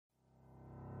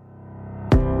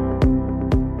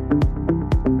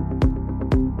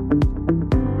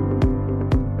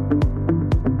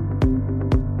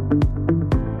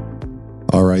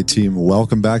right, team.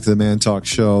 Welcome back to the Man Talk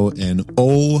Show. And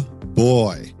oh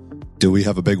boy, do we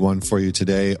have a big one for you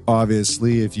today.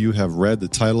 Obviously, if you have read the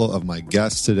title of my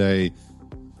guest today,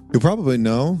 you probably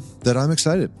know that I'm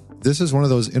excited. This is one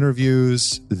of those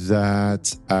interviews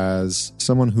that, as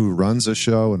someone who runs a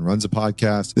show and runs a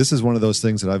podcast, this is one of those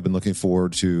things that I've been looking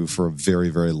forward to for a very,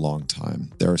 very long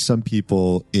time. There are some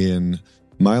people in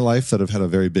my life that have had a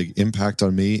very big impact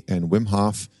on me, and Wim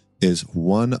Hof is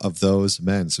one of those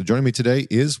men. So joining me today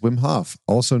is Wim Hof,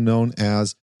 also known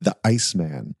as the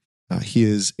Iceman. He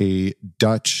is a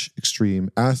Dutch extreme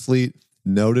athlete,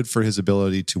 noted for his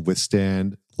ability to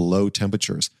withstand low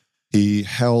temperatures. He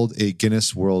held a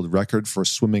Guinness World Record for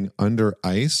swimming under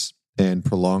ice and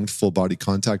prolonged full body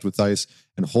contact with ice,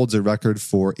 and holds a record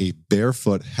for a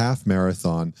barefoot half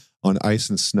marathon on ice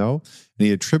and snow. And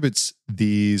he attributes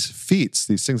these feats,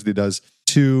 these things that he does,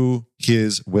 to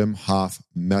his Wim Hof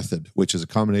method, which is a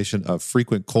combination of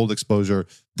frequent cold exposure,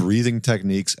 breathing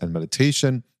techniques, and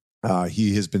meditation.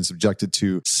 He has been subjected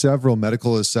to several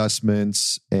medical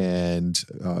assessments and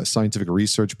scientific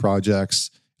research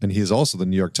projects. And he is also the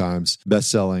New York Times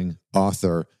bestselling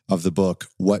author of the book,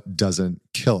 What Doesn't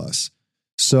Kill Us.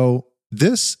 So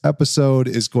this episode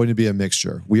is going to be a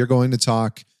mixture. We are going to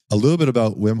talk a little bit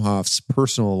about Wim Hof's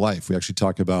personal life. We actually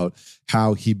talk about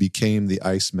how he became the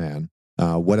Iceman,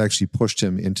 what actually pushed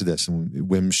him into this. And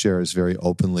Wim shares very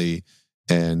openly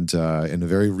and in a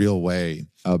very real way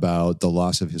about the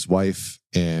loss of his wife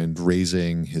and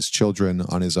raising his children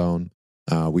on his own.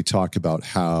 We talk about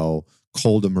how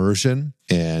cold immersion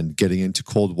and getting into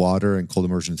cold water and cold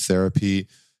immersion therapy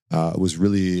was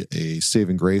really a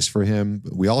saving grace for him.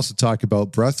 We also talk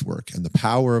about breath work and the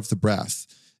power of the breath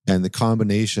and the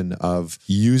combination of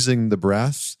using the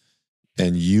breath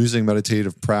and using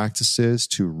meditative practices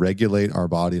to regulate our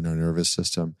body and our nervous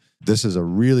system. This is a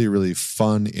really, really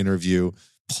fun interview.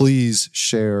 Please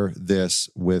share this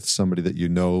with somebody that you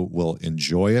know will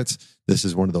enjoy it. This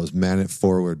is one of those man it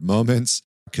forward moments,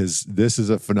 because this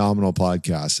is a phenomenal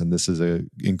podcast and this is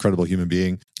an incredible human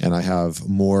being. And I have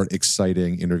more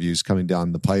exciting interviews coming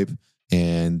down the pipe.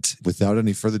 And without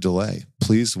any further delay,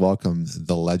 please welcome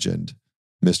the legend,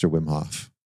 Mr. Wim Hof.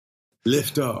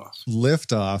 Lift off.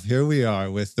 Lift off. Here we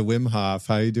are with the Wim Hof.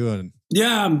 How you doing?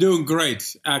 Yeah, I'm doing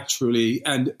great, actually.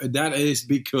 And that is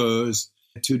because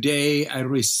today I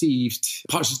received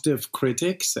positive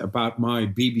critics about my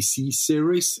BBC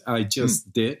series I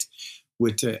just did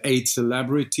with 8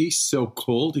 celebrities,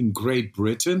 so-called, in Great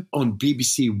Britain on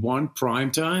BBC One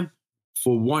primetime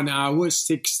for 1 hour,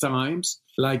 6 times,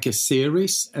 like a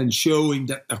series, and showing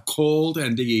that the cold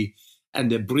and the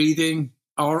breathing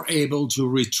are able to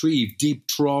retrieve deep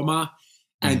trauma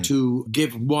and to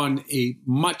give one a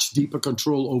much deeper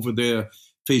control over the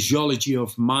physiology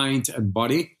of mind and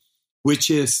body,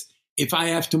 which is, if I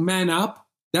have to man up,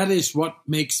 that is what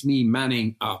makes me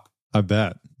manning up. I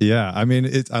bet. Yeah. I mean,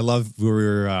 I love we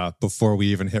were, before we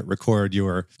even hit record, you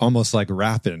were almost like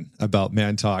rapping about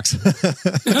Man Talks.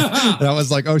 And I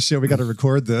was like, oh shit, we got to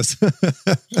record this.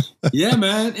 Yeah,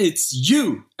 man. It's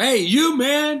you. Hey, you,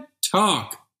 man,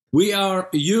 talk. We are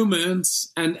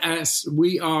humans. And as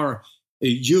we are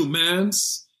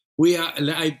humans, we are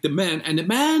like the men. And the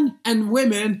men and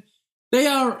women, they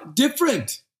are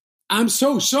different. I'm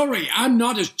so sorry. I'm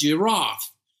not a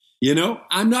giraffe. You know,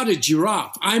 I'm not a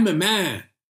giraffe. I'm a man.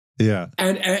 Yeah.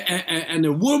 And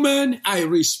a woman, I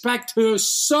respect her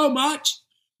so much,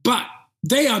 but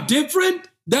they are different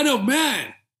than a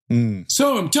man.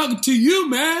 So I'm talking to you,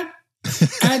 man.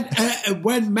 And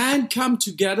when men come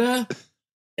together,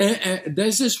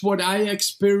 this is what I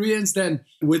experienced. And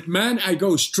with men, I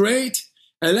go straight.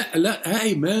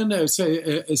 Hey, man,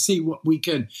 see what we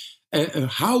can,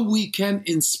 how we can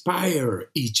inspire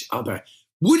each other.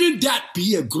 Wouldn't that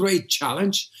be a great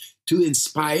challenge to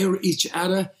inspire each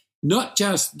other? Not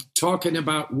just talking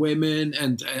about women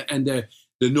and the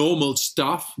normal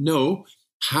stuff. No,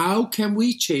 how can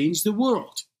we change the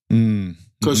world?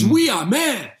 Because we are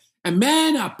men, and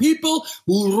men are people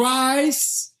who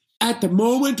rise at the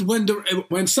moment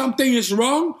when something is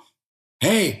wrong.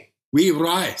 Hey, we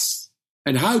rise.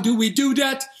 And how do we do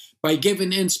that? By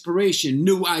giving inspiration,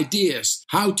 new ideas,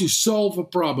 how to solve a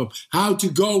problem, how to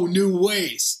go new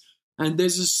ways. And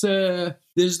this is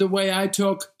the way I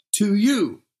talk to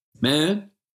you, man.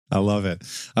 I love it.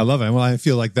 I love it. Well, I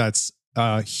feel like that's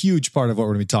a huge part of what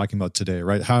we're going to be talking about today,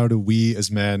 right? How do we as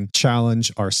men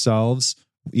challenge ourselves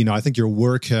I think your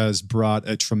work has brought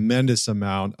a tremendous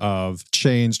amount of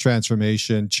change,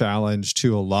 transformation, challenge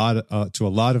to a lot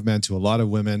of men, to a lot of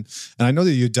women. And I know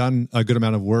that you've done a good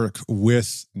amount of work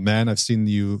with men. I've seen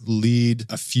you lead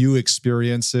a few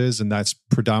experiences, and that's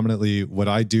predominantly what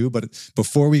I do. But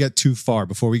before we get too far,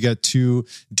 before we get too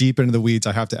deep into the weeds,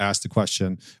 I have to ask the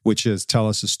question, which is, tell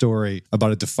us a story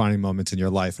about a defining moment in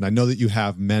your life. And I know that you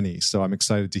have many, so I'm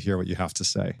excited to hear what you have to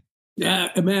say. Yeah,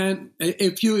 man,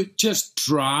 if you just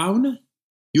drown,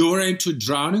 you're into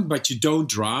drowning, but you don't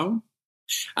drown.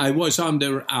 I was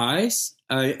under ice.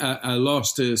 I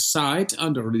lost sight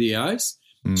under the ice,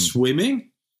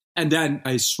 swimming. And then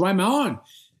I swam on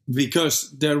because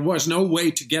there was no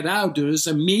way to get out. There was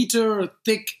a meter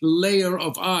thick layer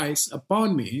of ice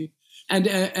upon me. And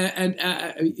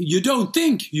you don't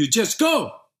think, you just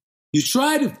go. You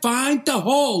try to find the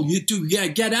hole to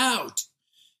get out.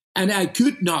 And I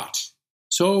could not.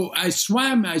 So I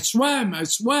swam. I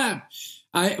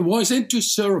was into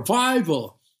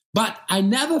survival, but I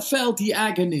never felt the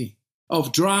agony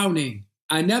of drowning.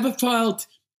 I never felt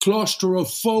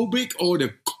claustrophobic or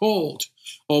the cold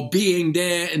or being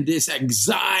there in this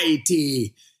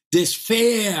anxiety, this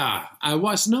fear. I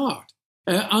was not.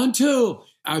 Until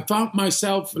I found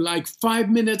myself like 5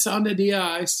 minutes under the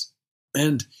ice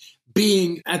and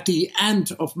being at the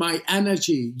end of my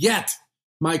energy, yet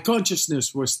my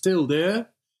consciousness was still there.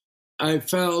 I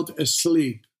fell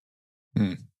asleep.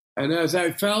 And as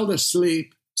I fell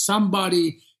asleep,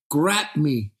 somebody grabbed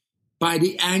me by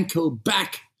the ankle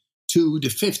back to the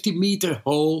 50-meter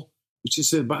hole, which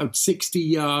is about 60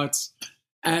 yards.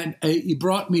 And he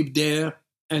brought me there.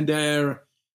 And there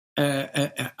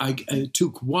I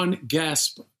took one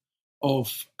gasp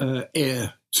of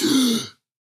air.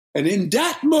 And in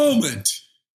that moment,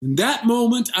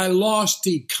 I lost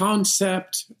the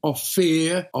concept of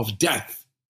fear of death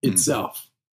itself.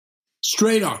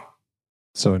 Straight on.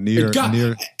 So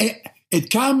it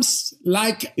comes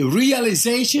like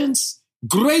realizations,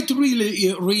 great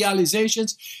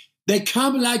realizations. They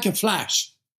come like a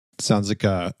flash. Sounds like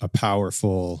a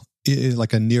powerful,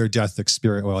 like a near-death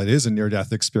experience. Well, it is a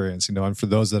near-death experience, and for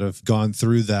those that have gone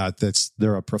through that,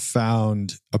 they're a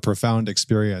profound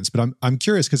experience. But I'm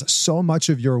curious because so much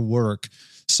of your work,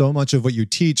 so much of what you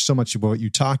teach, so much of what you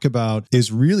talk about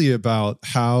is really about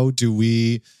how do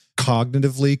we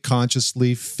cognitively,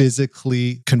 consciously,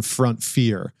 physically confront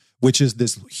fear, which is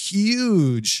this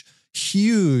huge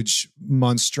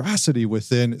monstrosity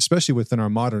especially within our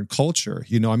modern culture.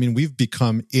 We've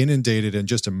become inundated and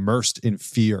just immersed in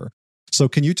fear. So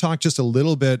can you talk just a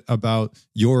little bit about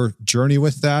your journey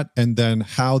with that and then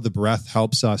how the breath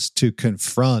helps us to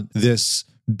confront this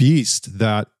beast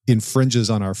that infringes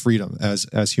on our freedom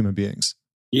as human beings?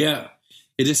 Yeah,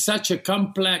 it is such a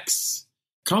complex,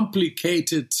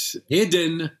 complicated,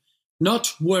 hidden,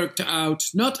 not worked out,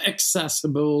 not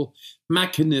accessible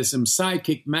mechanism,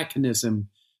 psychic mechanism,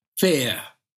 fear,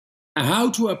 and how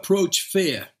to approach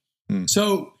fear.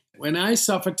 So when I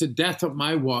suffered the death of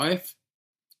my wife,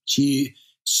 she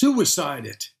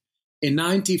suicided in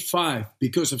 1995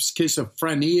 because of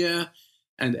schizophrenia,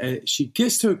 and she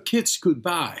kissed her kids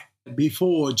goodbye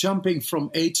before jumping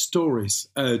from 8 stories,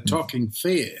 talking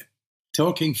fear.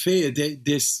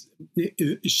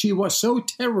 She was so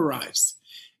terrorized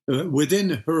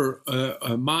within her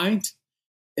mind.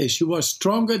 She was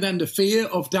stronger than the fear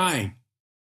of dying.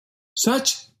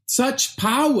 Such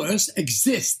powers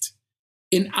exist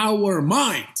in our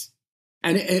mind.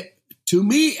 And to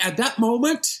me, at that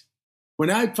moment, when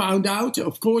I found out,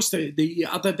 of course, the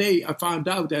other day I found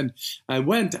out and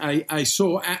I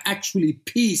saw actually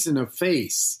peace in her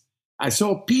face. I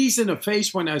saw peace in her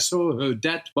face when I saw her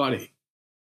dead body.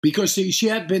 Because she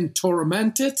had been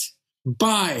tormented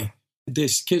by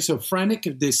this schizophrenic,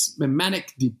 this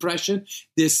manic depression,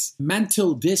 this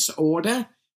mental disorder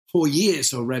for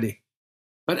years already.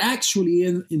 But actually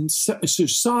in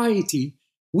society,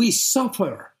 we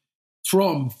suffer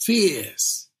from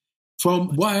fears,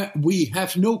 from what we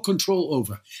have no control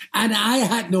over. And I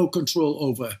had no control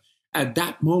over at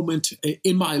that moment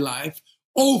in my life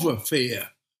over fear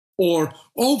or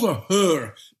over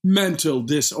her mental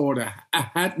disorder.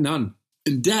 I had none.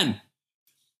 And then,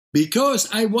 because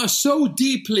I was so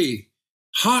deeply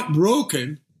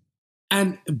heartbroken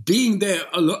and being there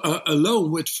alone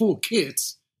with 4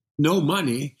 kids, no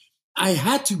money, I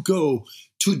had to go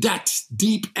to that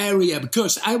deep area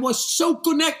because I was so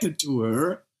connected to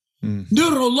her.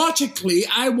 Neurologically,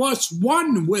 I was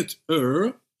one with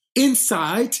her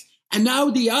inside, and now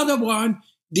the other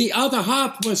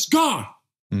half was gone.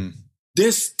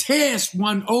 This tears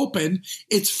one open,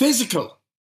 it's physical.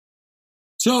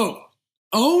 So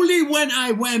Only when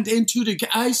I went into the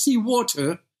icy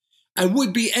water, I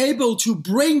would be able to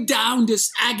bring down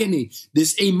this agony,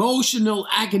 this emotional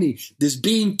agony, this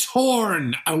being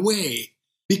torn away.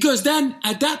 Because then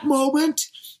at that moment,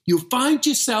 you find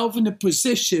yourself in a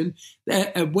position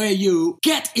where you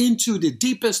get into the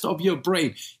deepest of your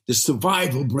brain, the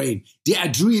survival brain, the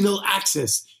adrenal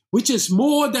axis, which is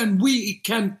more than we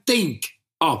can think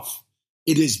of.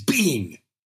 It is being.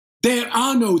 There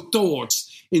are no thoughts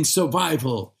in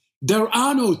survival. There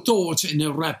are no thoughts in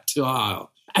a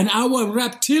reptile. And our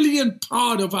reptilian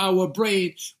part of our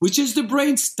brain, which is the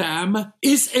brainstem,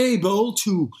 is able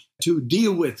to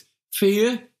deal with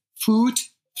fear, food,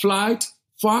 flight,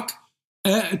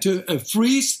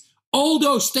 freeze, all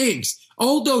those things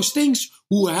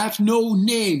who have no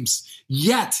names,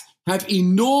 yet have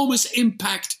enormous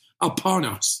impact upon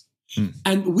us.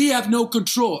 And we have no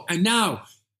control. And now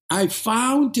I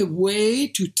found a way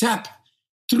to tap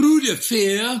through the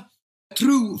fear,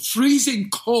 through freezing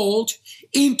cold,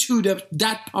 into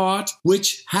that part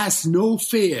which has no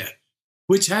fear,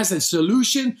 which has a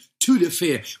solution to the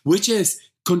fear, which is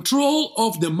control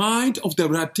of the mind, of the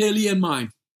reptilian mind.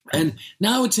 And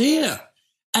now it's here.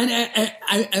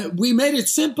 And we made it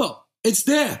simple. It's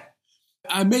there.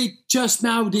 I made just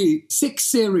now the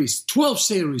 12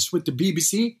 series with the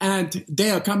BBC, and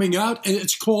they are coming out, and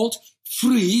it's called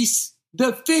Freeze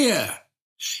the Fear.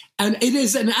 And it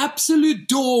is an absolute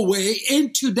doorway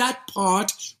into that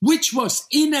part which was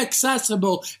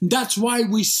inaccessible. That's why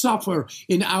we suffer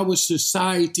in our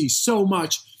society so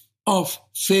much of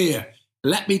fear.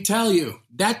 Let me tell you,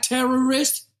 that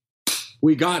terrorist,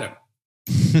 we got him.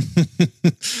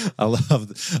 I love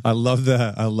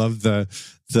that. I love the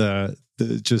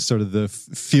just sort of the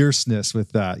fierceness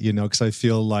with that, you know, because I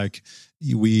feel like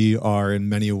we are in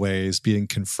many ways being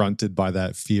confronted by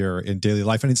that fear in daily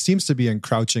life. And it seems to be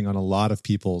encroaching on a lot of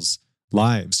people's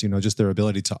lives, you know, just their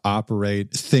ability to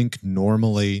operate, think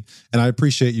normally. And I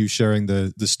appreciate you sharing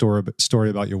the story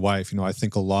about your wife. You know, I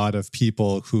think a lot of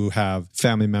people who have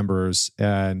family members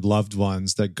and loved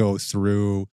ones that go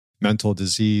through mental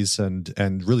disease and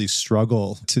really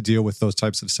struggle to deal with those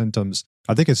types of symptoms.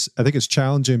 I think it's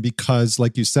challenging because,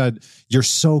 like you said, you're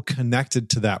so connected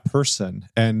to that person.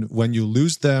 And when you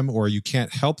lose them, or you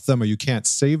can't help them, or you can't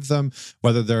save them,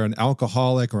 whether they're an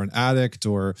alcoholic or an addict,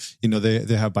 or, you know,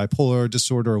 they have bipolar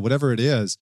disorder or whatever it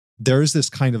is, there's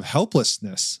this kind of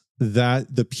helplessness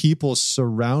that the people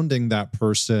surrounding that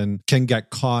person can get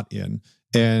caught in.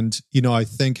 And, you know, I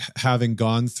think having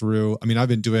gone through, I mean, I've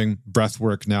been doing breath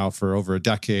work now for over a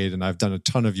decade, and I've done a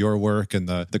ton of your work and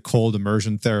the cold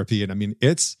immersion therapy. And I mean,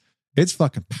 it's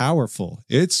fucking powerful.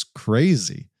 It's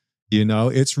crazy. You know,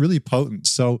 it's really potent.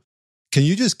 So can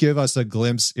you just give us a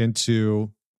glimpse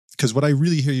into, because what I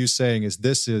really hear you saying is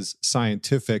this is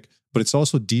scientific, but it's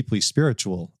also deeply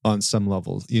spiritual on some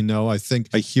level. You know, I think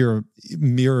I hear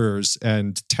mirrors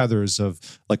and tethers of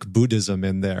like Buddhism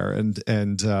in there,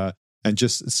 and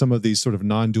just some of these sort of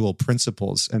non-dual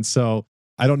principles. And so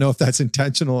I don't know if that's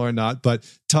intentional or not, but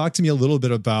talk to me a little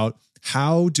bit about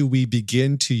how do we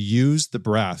begin to use the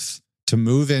breath to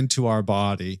move into our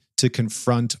body to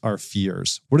confront our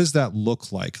fears? What does that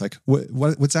look like? Like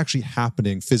what's actually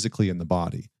happening physically in the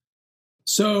body?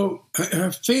 So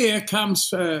fear comes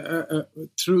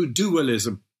through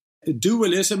dualism.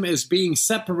 Dualism is being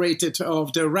separated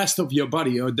of the rest of your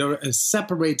body, or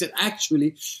separated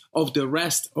actually of the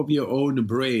rest of your own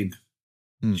brain.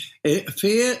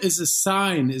 Fear is a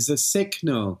sign, is a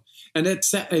signal. And it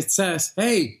says,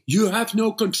 hey, you have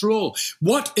no control.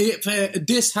 What if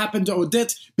this happened or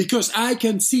that? Because I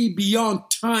can see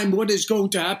beyond time what is going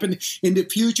to happen in the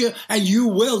future, and you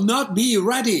will not be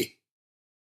ready.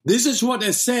 This is what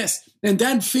it says. And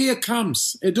then fear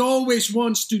comes. It always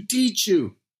wants to teach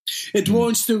you. It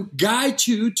wants to guide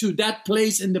you to that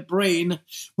place in the brain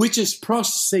which is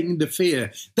processing the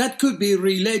fear. That could be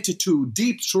related to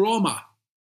deep trauma.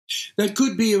 That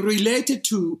could be related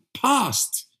to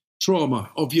past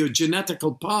trauma of your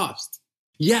genetical past.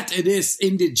 Yet it is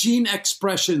in the gene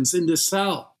expressions in the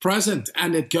cell present,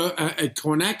 and it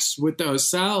connects with those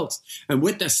cells and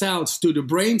with the cells to the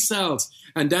brain cells.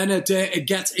 And then it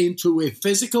gets into a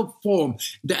physical form,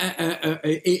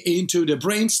 into the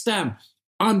brain stem.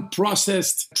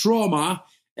 Unprocessed trauma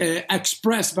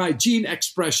expressed by gene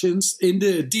expressions in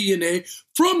the DNA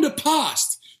from the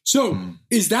past. So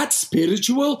is that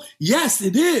spiritual? Yes,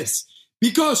 it is.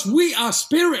 Because we are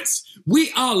spirits.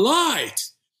 We are light.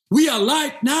 We are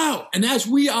light now. And as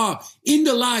we are in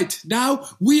the light now,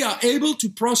 we are able to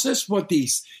process what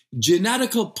these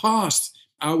genetical past,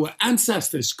 our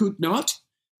ancestors could not.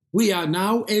 We are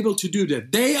now able to do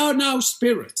that. They are now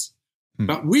spirits.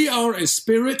 But we are a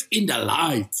spirit in the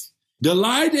light. The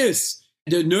light is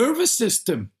the nervous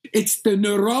system. It's the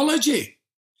neurology.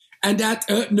 And that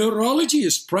neurology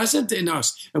is present in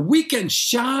us. And we can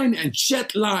shine and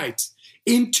shed light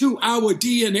into our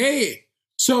DNA.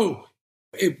 So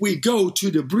if we go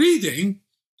to the breathing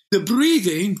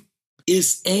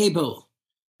is able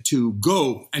to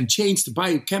go and change the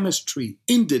biochemistry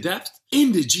in the depth,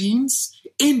 in the genes,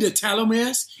 in the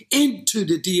telomeres, into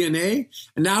the DNA.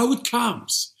 And now it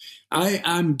comes.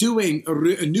 I'm doing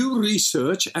a new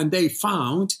research, and they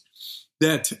found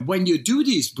that when you do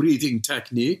these breathing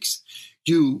techniques,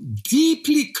 you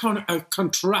deeply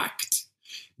contract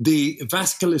the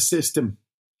vascular system.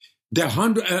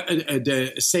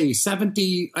 Say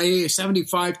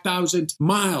 75,000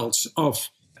 miles of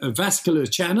vascular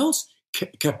channels,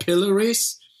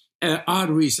 capillaries,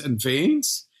 arteries, and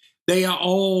veins. They are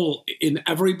all in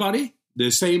everybody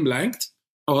the same length,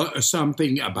 or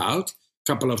something about a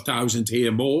couple of thousand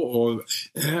here more or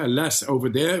less over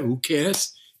there. Who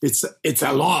cares? It's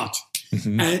a lot.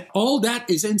 And all that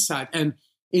is inside. And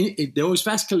in those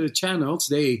vascular channels,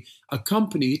 they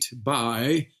accompanied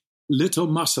by little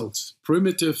muscles,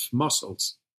 primitive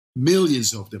muscles,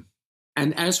 millions of them.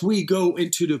 And as we go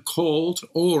into the cold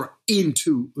or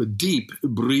into deep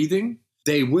breathing,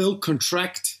 they will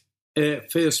contract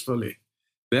forcefully,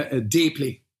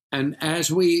 deeply. And as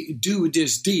we do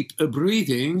this deep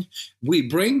breathing, we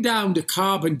bring down the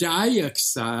carbon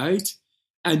dioxide,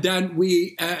 and then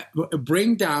we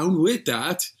bring down with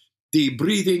that the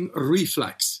breathing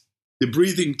reflex, the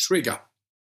breathing trigger.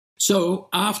 So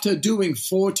after doing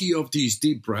 40 of these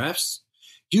deep breaths,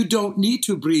 you don't need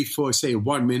to breathe for, say,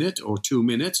 1 minute or 2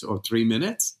 minutes or 3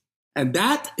 minutes. And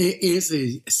that is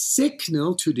a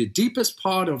signal to the deepest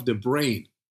part of the brain.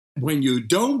 When you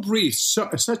don't breathe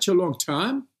such a long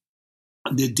time,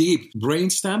 the deep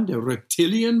brainstem, the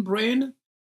reptilian brain,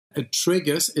 it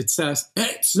triggers, it says,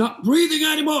 hey, it's not breathing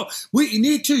anymore. We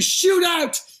need to shoot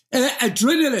out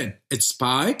adrenaline. It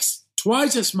spikes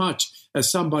twice as much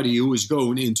as somebody who is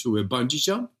going into a bungee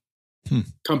jump.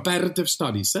 Comparative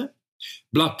studies,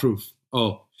 bloodproof,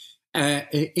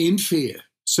 in fear.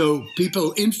 So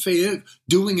people in fear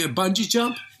doing a bungee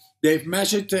jump, they've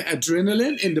measured the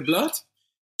adrenaline in the blood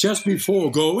just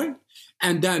before going.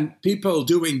 And then people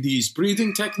doing these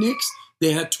breathing techniques,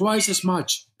 they had twice as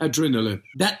much adrenaline.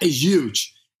 That is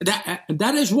huge. That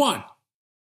is one.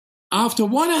 After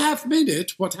 1.5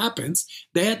 minutes, what happens?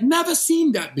 They had never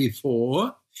seen that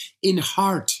before in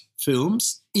heart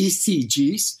films,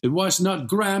 ECGs. It was not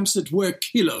grams, it were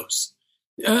kilos.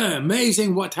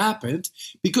 Amazing what happened,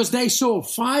 because they saw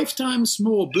 5 times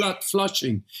more blood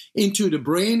flushing into the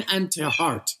brain and the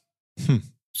heart.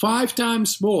 5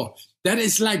 times more. That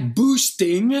is like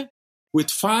boosting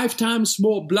with 5 times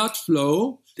more blood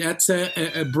flow. That's a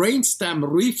brainstem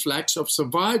reflex of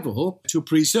survival to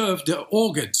preserve the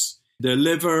organs, the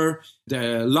liver,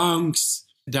 the lungs,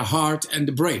 the heart, and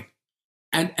the brain.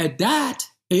 And that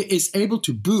is able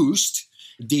to boost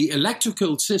the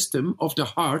electrical system of the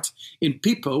heart in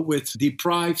people with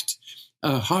deprived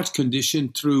heart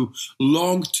condition through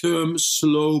long-term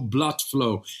slow blood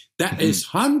flow. That is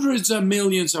hundreds of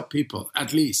millions of people,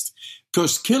 at least.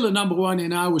 Because killer number one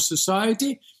in our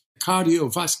society,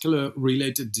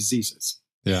 cardiovascular-related diseases.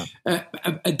 Yeah.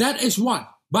 That is one.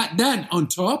 But then on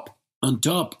top,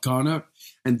 Connor,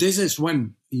 and this is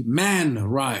when men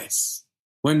rise.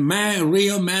 When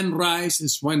real men rise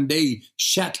is when they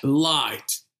shed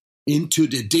light into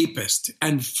the deepest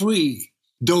and free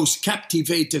those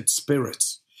captivated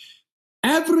spirits.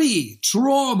 Every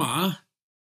trauma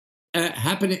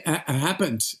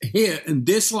happened here in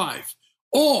this life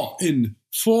or in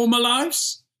former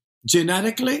lives,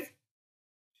 genetically.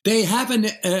 They have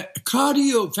a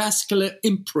cardiovascular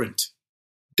imprint.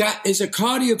 That is a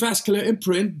cardiovascular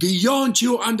imprint beyond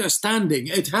your understanding.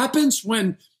 It happens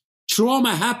when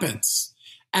trauma happens,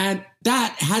 and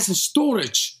that has a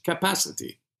storage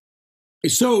capacity.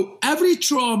 So every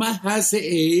trauma has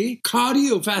a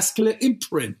cardiovascular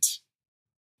imprint.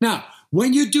 Now,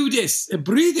 when you do this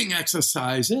breathing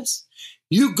exercises,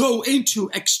 you go into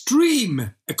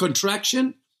extreme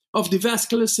contraction of the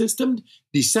vascular system,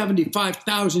 the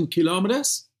 75,000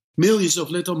 kilometers, millions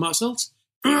of little muscles,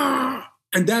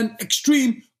 and then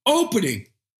extreme opening.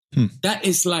 That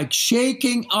is like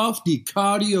shaking off the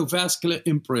cardiovascular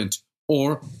imprint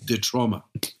or the trauma.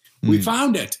 We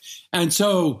found it. And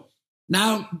so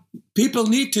now people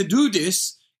need to do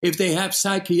this if they have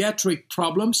psychiatric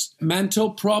problems,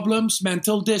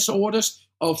 mental disorders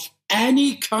of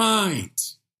any kind.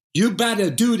 You better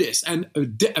do this. And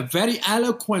very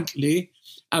eloquently,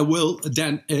 I will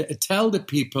then tell the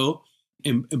people,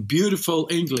 in beautiful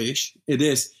English, it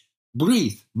is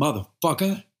breathe,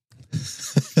 motherfucker.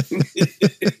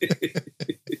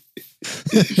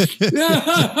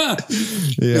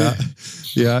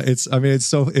 Yeah. It's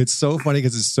so funny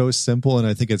because it's so simple. And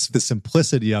I think it's the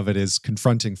simplicity of it is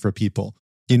confronting for people,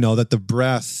 that the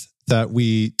breath that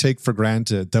we take for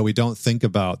granted, that we don't think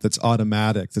about, that's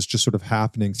automatic, that's just sort of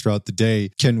happening throughout the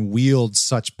day, can wield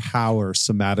such power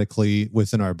somatically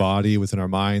within our body, within our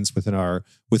minds, within our,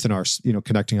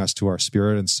 connecting us to our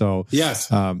spirit. And so, yes,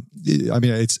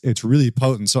 it's really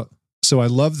potent. So I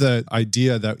love the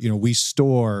idea that, we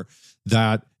store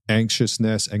that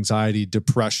anxiousness, anxiety,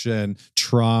 depression,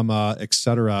 trauma,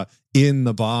 etc., in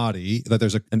the body, that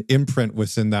there's an imprint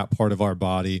within that part of our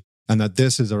body, and that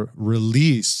this is a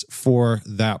release for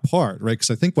that part, right?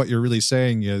 Because I think what you're really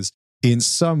saying is, in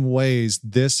some ways,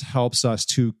 this helps us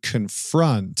to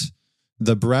confront,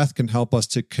 the breath can help us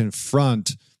to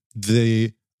confront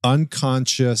the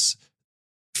unconscious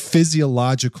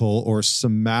physiological or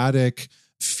somatic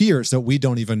fears that we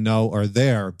don't even know are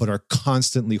there, but are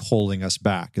constantly holding us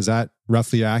back. Is that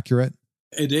roughly accurate?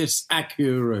 It is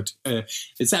accurate.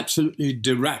 It's absolutely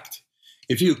direct.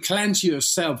 If you cleanse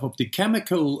yourself of the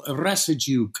chemical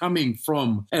residue coming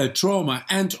from trauma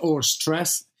and or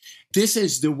stress, this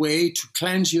is the way to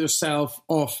cleanse yourself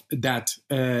of that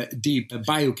deep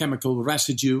biochemical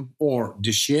residue or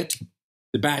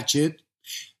the bad shit.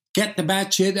 Get the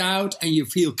bad shit out and you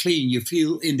feel clean. You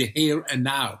feel in the here and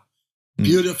now.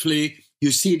 Beautifully,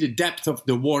 you see the depth of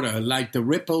the water, like the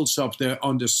ripples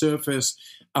on the surface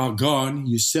are gone.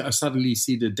 You suddenly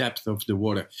see the depth of the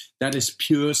water. That is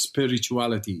pure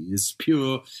spirituality. It's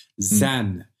pure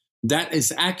Zen. That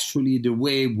is actually the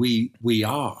way we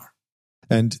are.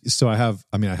 And so I have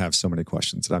so many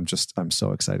questions, and I'm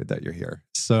so excited that you're here.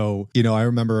 So, I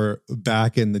remember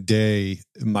back in the day,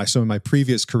 in my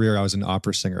previous career, I was an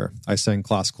opera singer. I sang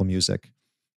classical music.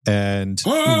 And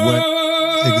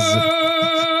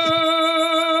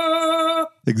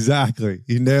Exactly.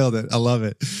 You nailed it. I love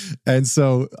it. And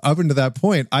so up until that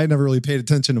point, I never really paid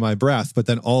attention to my breath. But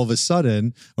then all of a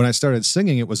sudden, when I started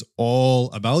singing, it was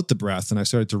all about the breath. And I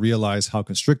started to realize how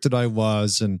constricted I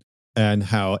was and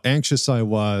how anxious I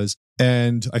was.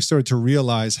 And I started to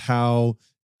realize how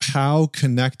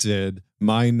connected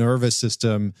my nervous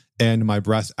system and my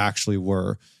breath actually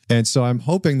were. And so I'm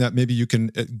hoping that maybe you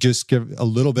can just give a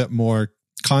little bit more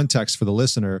context for the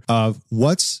listener of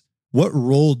what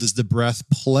role does the breath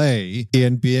play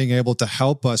in being able to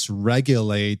help us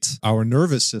regulate our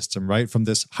nervous system, right? From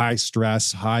this high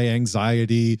stress, high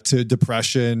anxiety to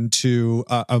depression to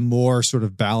a more sort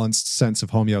of balanced sense of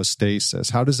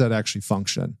homeostasis. How does that actually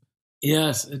function?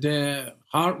 Yes, the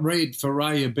heart rate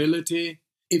variability.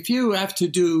 If you have to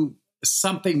do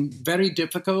something very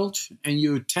difficult and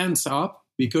you tense up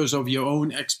because of your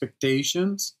own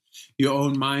expectations, your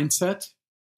own mindset,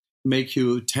 make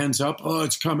you tense up. Oh,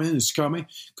 it's coming,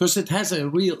 because it has a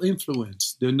real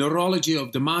influence. The neurology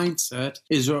of the mindset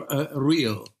is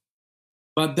real.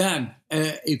 But then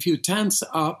if you tense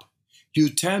up, you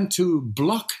tend to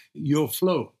block your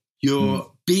flow,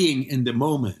 your being in the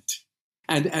moment.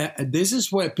 And this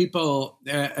is where people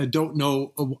don't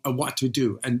know what to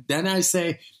do. And then I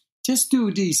say, just do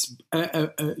these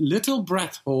little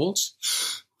breath holds.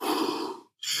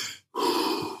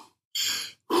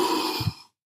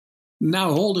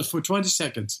 Now hold it for 20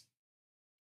 seconds.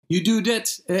 You do that,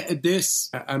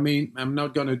 I'm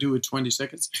not going to do it 20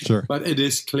 seconds, sure, but it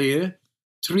is clear.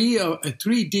 Three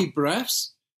deep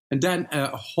breaths, and then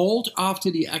hold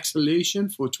after the exhalation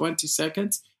for 20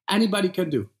 seconds. Anybody can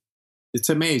do. It's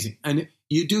amazing. And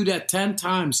you do that 10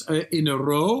 times in a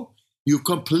row. You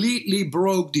completely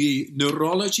broke the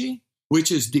neurology,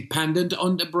 which is dependent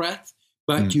on the breath,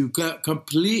 but you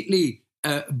completely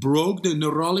broke the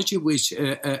neurology, which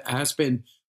has been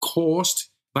caused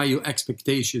by your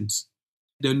expectations.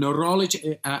 The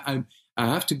neurology, I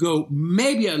have to go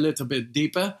maybe a little bit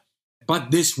deeper,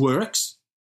 but this works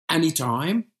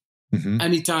anytime. Mm-hmm.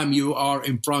 Anytime you are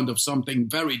in front of something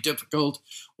very difficult,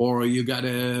 or you got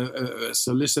to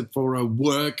solicit for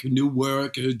new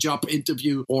work, a job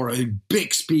interview, or a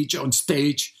big speech on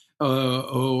stage,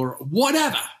 or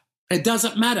whatever. It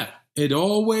doesn't matter. It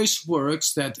always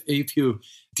works that if you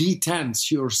detense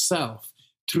yourself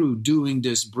through doing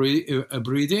this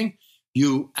breathing,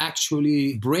 you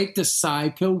actually break the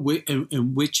cycle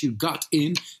in which you got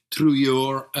in through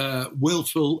your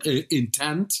willful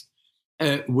intent,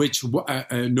 which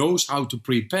knows how to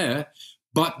prepare,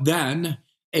 but then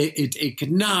it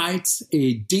ignites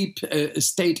a deep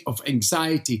state of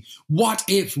anxiety. What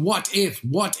if?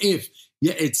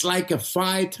 Yeah, it's like a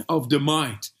fight of the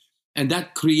mind. And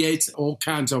that creates all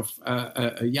kinds of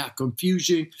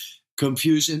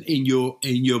confusion in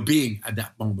your being at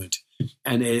that moment.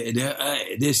 And it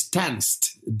is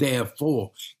tensed,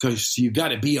 therefore, because you got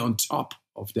to be on top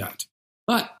of that.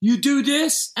 But you do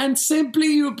this, and simply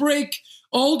you break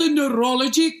all the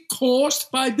neurology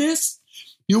caused by this.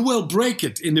 You will break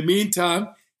it. In the meantime,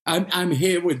 I'm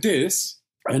here with this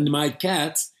and my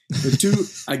cats.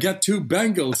 I got 2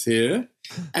 Bengals here,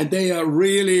 and they are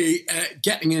really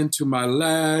getting into my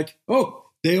leg. Oh,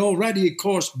 they already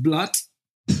caused blood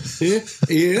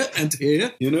here and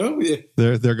here. You know,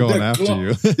 they're going after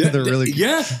you. They're really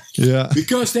yeah.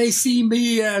 Because they see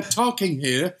me talking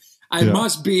here. I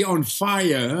must be on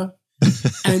fire,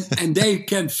 and they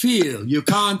can feel. You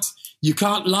can't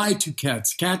lie to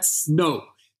cats. Cats know,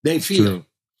 they feel. True.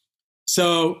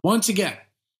 So once again,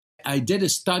 I did a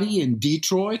study in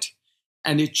Detroit,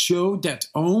 and it showed that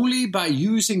only by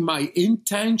using my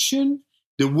intention,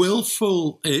 the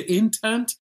willful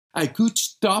intent, I could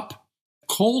stop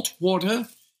cold water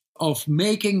of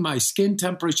making my skin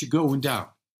temperature going down.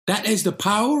 That is the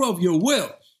power of your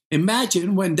will.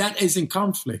 Imagine when that is in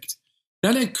conflict.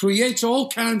 Then it creates all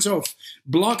kinds of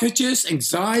blockages,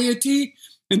 anxiety,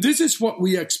 and this is what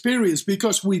we experience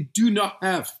because we do not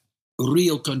have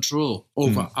real control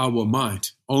over our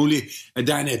mind. Only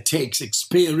then it takes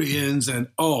experience and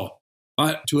all.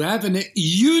 But to have a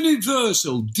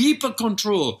universal, deeper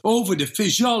control over the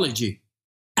physiology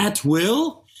at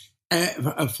will,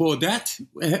 for that,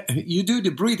 you do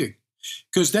the breathing.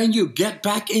 Because then you get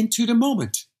back into the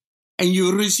moment and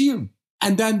you resume.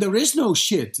 And then there is no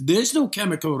shit. There's no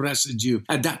chemical residue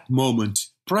at that moment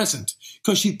present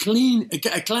because you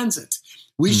cleanse it.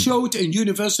 We showed in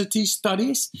university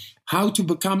studies how to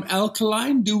become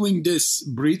alkaline doing this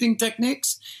breathing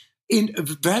techniques in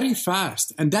very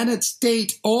fast. And then it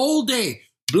stayed all day,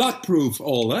 blood-proof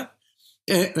all,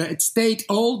 it stayed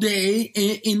all day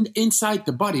inside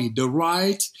the body, the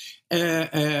right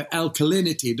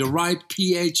alkalinity, the right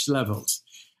pH levels.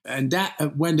 And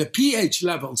that when the pH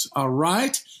levels are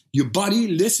right, your body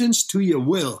listens to your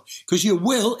will because your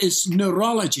will is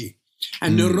neurology.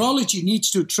 And neurology needs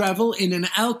to travel in an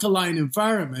alkaline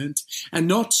environment and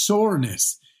not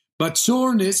soreness. But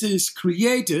soreness is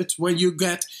created when you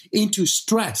get into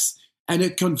stress and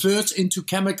it converts into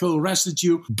chemical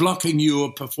residue blocking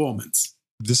your performance.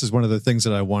 This is one of the things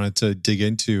that I wanted to dig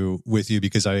into with you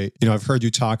because I've heard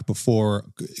you talk before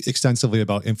extensively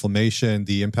about inflammation,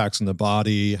 the impacts on the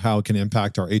body, how it can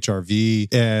impact our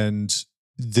HRV, and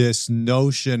this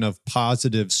notion of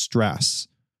positive stress.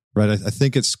 Right, I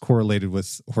think it's correlated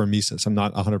with hormesis. I'm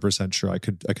not 100% sure. I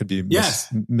could be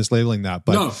mislabeling that,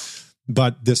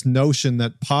 but this notion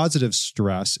that positive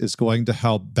stress is going to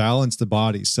help balance the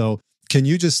body. So, can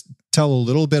you just tell a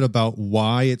little bit about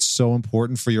why it's so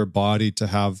important for your body to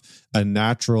have a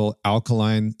natural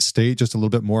alkaline state? Just a little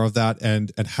bit more of that,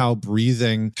 and how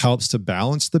breathing helps to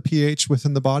balance the pH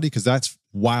within the body, because that's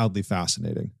wildly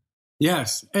fascinating.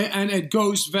 Yes, and it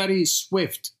goes very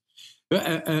swift.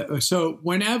 So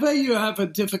whenever you have a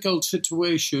difficult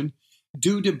situation,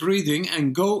 do the breathing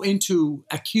and go into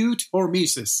acute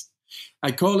hormesis.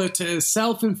 I call it a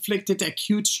self-inflicted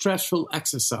acute stressful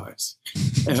exercise,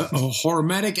 a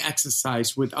hormetic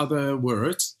exercise with other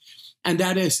words. And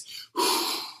that is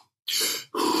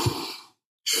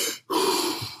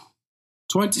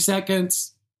 20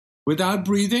 seconds without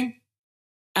breathing,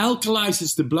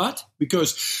 alkalizes the blood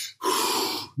because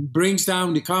brings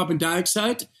down the carbon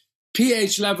dioxide.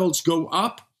 pH levels go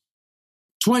up.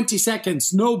 20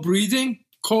 seconds, no breathing,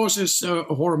 causes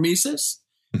hormesis.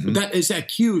 That is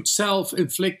acute,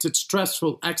 self-inflicted,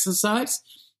 stressful exercise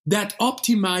that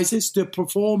optimizes the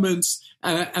performance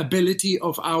ability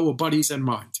of our bodies and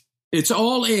mind. It's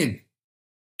all in.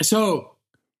 So,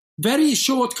 very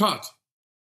shortcut.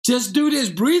 Just do this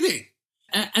breathing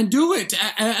and do it.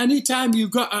 Anytime you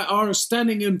are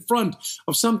standing in front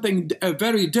of something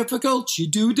very difficult, you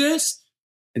do this.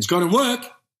 It's going to work,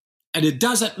 and it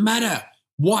doesn't matter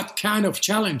what kind of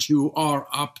challenge you are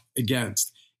up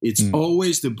against. It's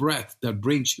always the breath that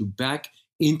brings you back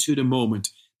into the moment,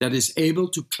 that is able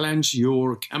to cleanse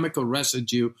your chemical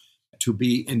residue to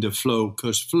be in the flow,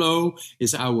 because flow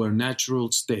is our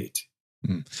natural state.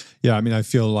 Yeah, I mean, I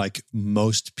feel like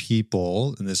most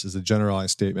people, and this is a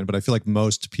generalized statement, but I feel like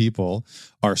most people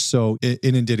are so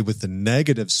inundated with the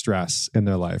negative stress in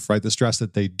their life, right? The stress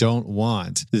that they don't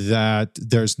want, that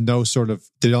there's no sort of,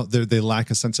 they lack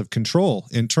a sense of control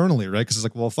internally, right? Because it's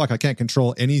like, well, fuck, I can't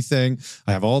control anything.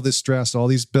 I have all this stress, all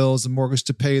these bills, the mortgage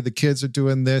to pay, the kids are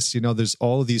doing this, there's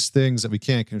all of these things that we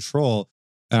can't control.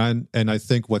 And I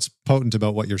think what's potent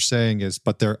about what you're saying is,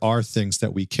 but there are things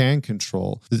that we can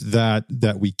control,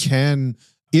 that we can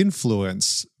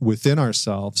influence within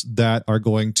ourselves that are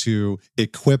going to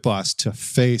equip us to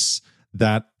face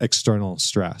that external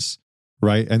stress,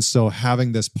 right? And so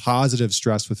having this positive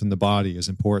stress within the body is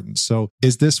important. So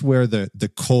is this where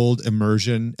the cold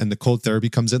immersion and the cold therapy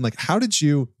comes in? Like, how did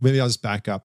you, maybe I'll just back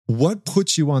up. What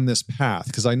put you on this path?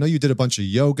 Because I know you did a bunch of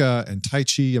yoga and Tai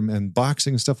Chi and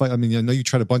boxing and stuff like that. I mean, I know you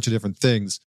tried a bunch of different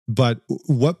things, but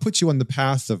what put you on the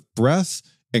path of breath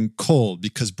and cold?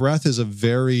 Because breath is a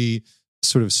very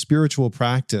sort of spiritual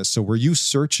practice. So were you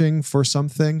searching for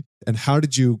something? And how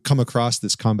did you come across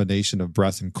this combination of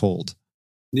breath and cold?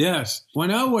 Yes.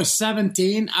 When I was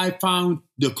 17, I found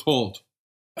the cold.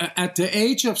 At the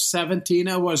age of 17,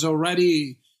 I was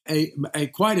already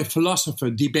quite a philosopher,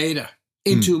 debater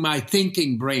into my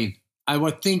thinking brain. I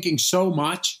was thinking so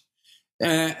much.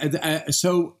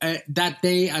 So that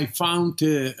day I found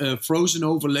Frozen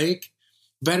Over Lake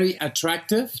very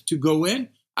attractive to go in.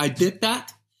 I did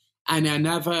that. And I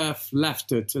never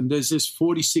left it. And this is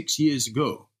 46 years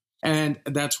ago. And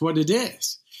that's what it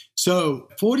is. So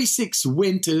 46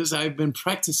 winters I've been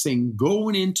practicing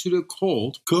going into the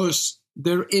cold, because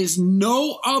there is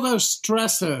no other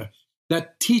stressor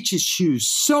that teaches you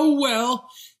so well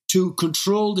to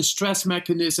control the stress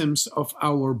mechanisms of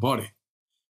our body.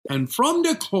 And from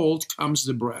the cold comes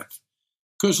the breath.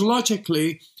 Because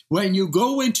logically, when you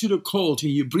go into the cold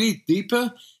and you breathe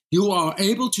deeper, you are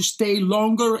able to stay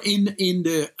longer in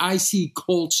the icy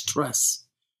cold stress,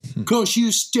 because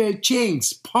you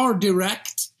change par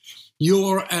direct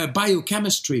your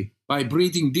biochemistry by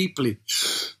breathing deeply.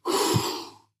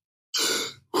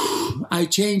 I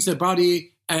change the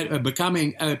body,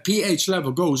 becoming a pH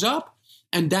level goes up,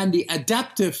 and then the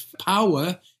adaptive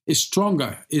power is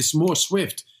stronger, is more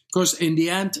swift. Because in the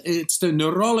end, it's the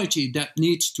neurology that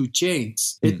needs to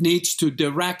change. It needs to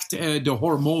direct the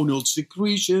hormonal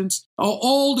secretions.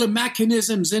 All the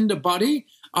mechanisms in the body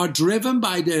are driven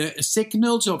by the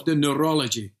signals of the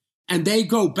neurology. And they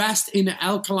go best in an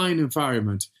alkaline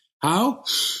environment. How?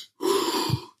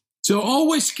 So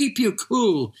always keep you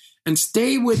cool and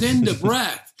stay within the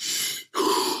breath.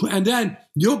 And then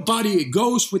your body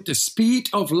goes with the speed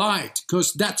of light,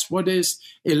 because that's what is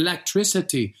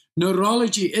electricity.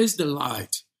 Neurology is the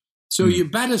light. So you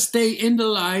better stay in the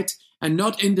light and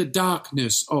not in the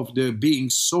darkness of the being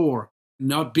sore,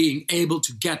 not being able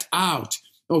to get out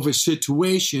of a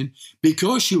situation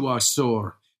because you are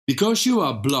sore, because you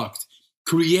are blocked,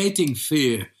 creating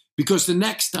fear. Because the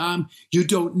next time you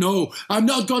don't know, I'm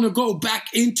not going to go back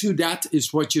into that,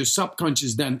 is what your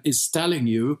subconscious then is telling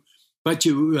you. But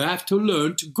you have to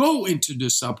learn to go into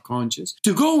the subconscious,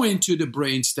 to go into the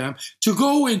brainstem, to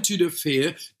go into the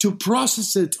fear, to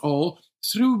process it all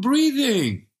through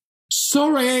breathing.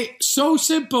 Sorry, so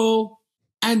simple.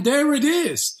 And there it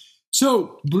is.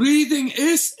 So breathing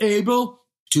is able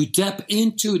to tap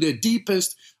into the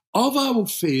deepest of our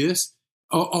fears,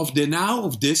 of the now,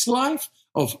 of this life,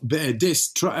 of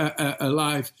this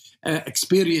life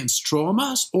experienced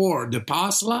traumas or the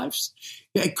past lives,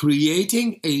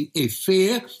 creating a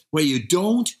fear where you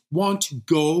don't want to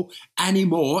go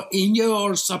anymore in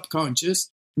your subconscious.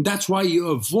 That's why you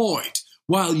avoid,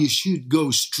 while you should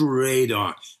go straight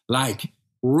on, like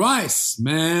rise,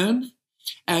 man,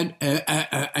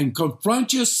 and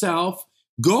confront yourself.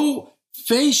 Go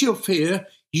face your fear.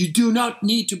 You do not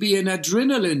need to be an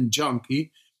adrenaline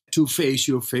junkie to face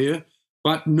your fear,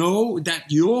 but know that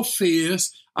your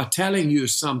fears are telling you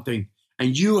something,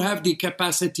 and you have the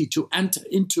capacity to enter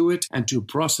into it and to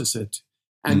process it.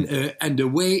 And the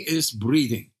way is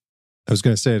breathing. I was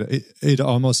going to say, it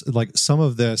almost like some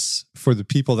of this, for the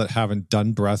people that haven't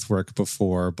done breath work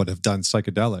before but have done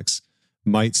psychedelics,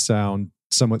 might sound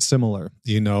somewhat similar.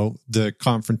 You know, the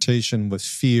confrontation with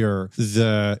fear,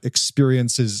 the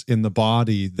experiences in the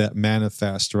body that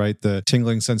manifest, right? The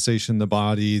tingling sensation in the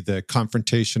body, the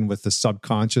confrontation with the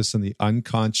subconscious and the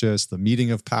unconscious, the meeting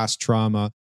of past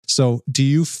trauma. So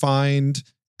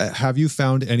have you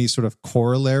found any sort of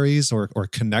corollaries or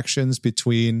connections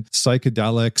between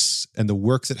psychedelics and the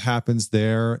work that happens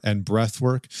there and breath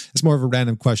work? It's more of a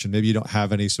random question. Maybe you don't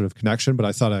have any sort of connection, but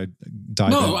I thought I'd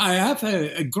dive in. No, I have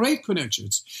a great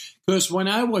connections. Because when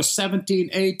I was 17,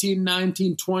 18,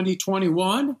 19, 20,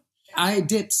 21, I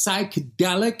did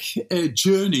psychedelic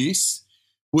journeys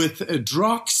with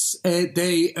drugs.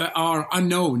 They are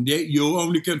unknown. You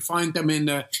only can find them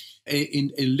in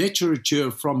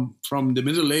literature from the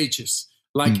Middle Ages,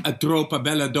 like Atropa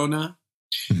belladonna,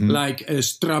 like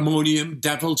stramonium,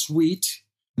 devil's wheat,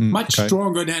 much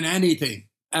stronger than anything.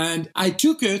 And I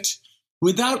took it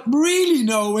without really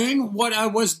knowing what I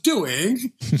was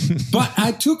doing. But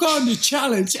I took on the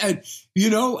challenge, and,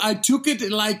 I took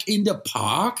it like in the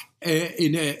park,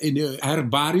 in a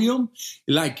herbarium,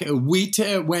 like a wheat,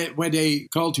 where they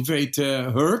cultivate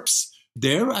herbs.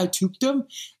 There I took them,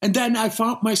 and then I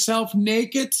found myself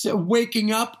naked,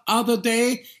 waking up other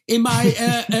day in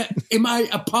my in my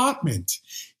apartment.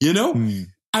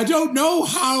 I don't know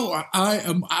how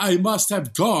I must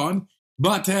have gone,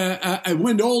 but I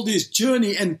went all this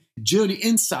journey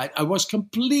inside. I was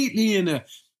completely in a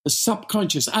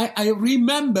subconscious. I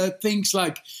remember things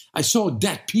like I saw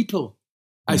dead people,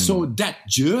 I saw dead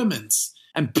Germans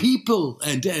and people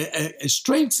and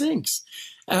strange things.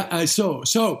 I saw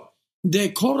so.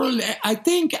 I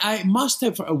think I must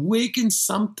have awakened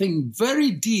something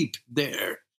very deep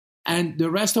there. And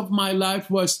the rest of my life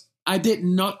was, I did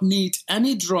not need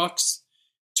any drugs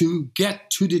to get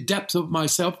to the depth of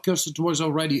myself because it was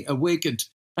already awakened.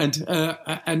 And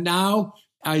now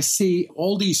I see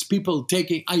all these people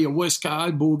taking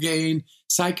ayahuasca, ibogaine,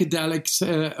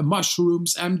 psychedelics,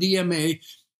 mushrooms, MDMA.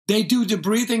 They do the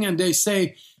breathing and they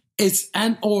say, it's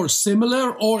or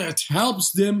similar, or it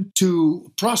helps them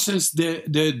to process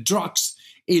the drugs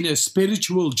in a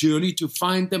spiritual journey, to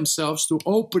find themselves, to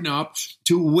open up,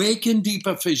 to awaken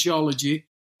deeper physiology,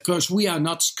 because we are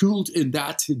not schooled in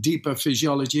that deeper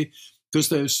physiology, because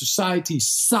the society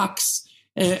sucks,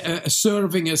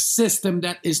 serving a system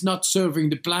that is not serving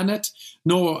the planet,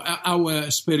 nor our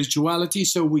spirituality.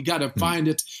 So we got to find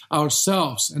it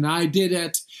ourselves. And I did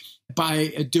it by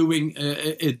doing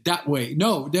it that way.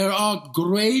 No, there are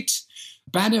great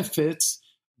benefits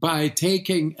by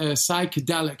taking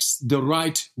psychedelics the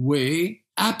right way.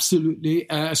 Absolutely,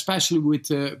 especially with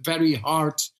very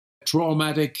hard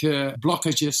traumatic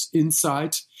blockages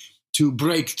inside to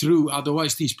break through.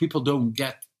 Otherwise, these people don't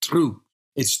get through.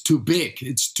 It's too big.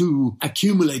 It's too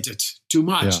accumulated, too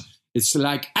much. Yeah. It's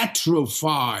like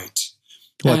atrophied.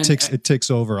 Well, it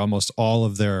takes over almost all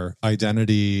of their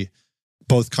identity,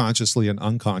 both consciously and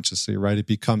unconsciously, right? It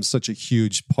becomes such a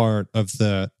huge part of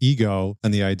the ego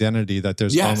and the identity that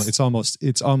there's it's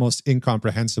almost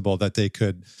incomprehensible that they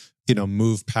could,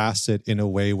 move past it in a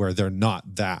way where they're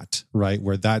not that, right?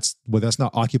 Where that's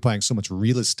not occupying so much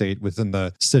real estate within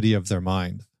the city of their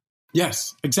mind.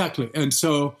 Yes, exactly. And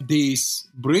so these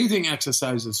breathing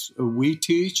exercises we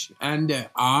teach and the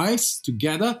eyes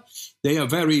together, they are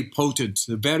very potent,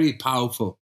 very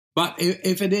powerful. But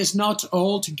if it is not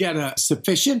altogether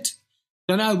sufficient,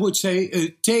 then I would say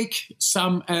take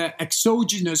some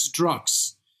exogenous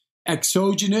drugs.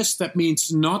 Exogenous, that means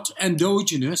not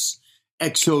endogenous,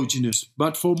 exogenous.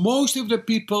 But for most of the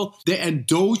people, the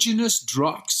endogenous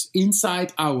drugs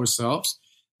inside ourselves,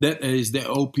 that is the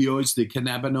opioids, the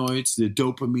cannabinoids, the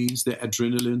dopamines, the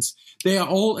adrenalines, they are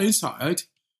all inside.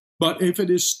 But if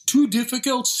it is too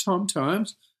difficult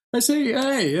sometimes, I say,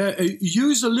 hey,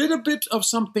 use a little bit of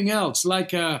something else,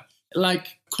 like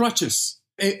crutches.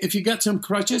 If you get some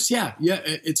crutches,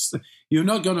 you're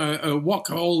not gonna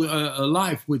walk all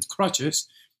life with crutches.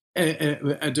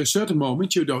 At a certain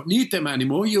moment, you don't need them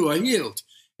anymore. You are healed.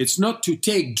 It's not to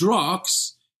take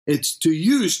drugs; it's to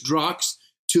use drugs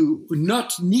to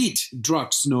not need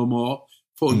drugs no more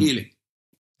for healing.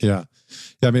 Yeah.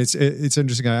 I mean, it's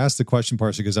interesting. I asked the question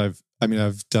partially because I've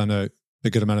done a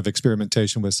good amount of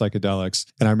experimentation with psychedelics.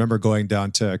 And I remember going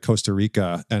down to Costa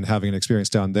Rica and having an experience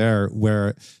down there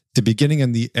where the beginning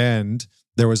and the end,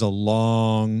 there was a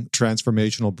long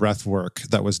transformational breath work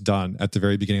that was done at the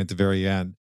very beginning, at the very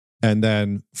end. And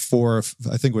then four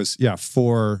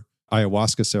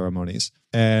ayahuasca ceremonies.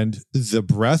 And the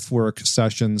breath work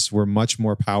sessions were much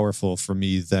more powerful for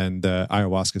me than the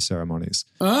ayahuasca ceremonies.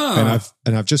 And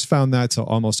I've just found that to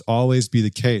almost always be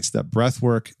the case, that breath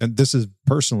work, and this is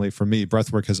personally for me,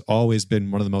 breath work has always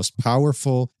been one of the most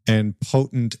powerful and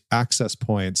potent access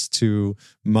points to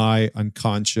my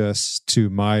unconscious, to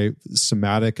my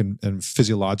somatic and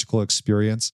physiological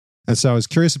experience. And so I was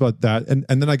curious about that. And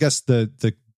then I guess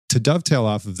to dovetail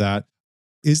off of that,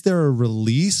 is there a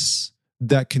release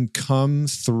that can come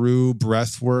through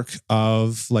breath work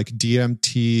of like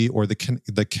DMT or the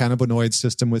cannabinoid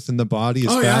system within the body?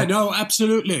 No,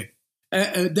 absolutely.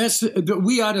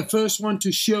 We are the first one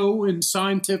to show in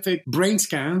scientific brain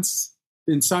scans,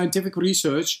 in scientific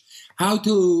research, how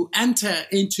to enter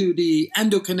into the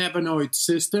endocannabinoid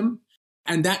system.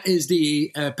 And that is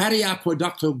the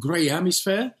periaqueductal gray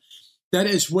hemisphere. That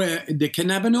is where the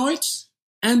cannabinoids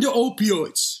and the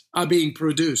opioids are being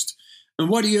produced. And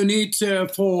what do you need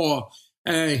for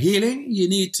healing? You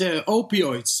need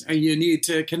opioids and you need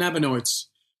cannabinoids.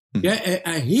 Mm-hmm.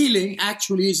 Yeah, healing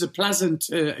actually is a pleasant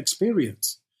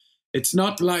experience. It's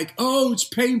not like, oh, it's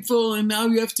painful and now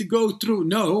you have to go through.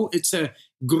 No, it's a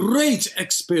great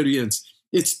experience.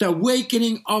 It's the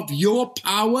awakening of your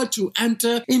power to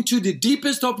enter into the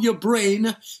deepest of your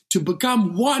brain, to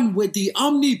become one with the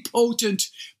omnipotent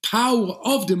power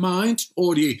of the mind,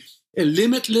 or the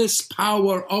limitless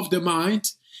power of the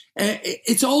mind.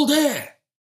 It's all there.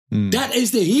 That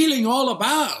is the healing all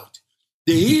about.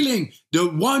 The healing, the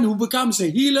one who becomes a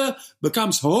healer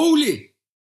becomes holy.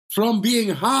 From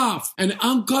being half and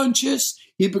unconscious,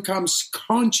 he becomes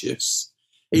conscious.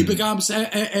 He becomes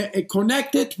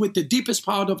connected with the deepest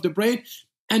part of the brain.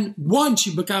 And once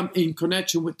you become in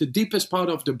connection with the deepest part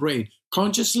of the brain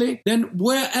consciously, then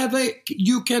wherever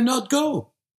you cannot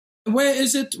go. Where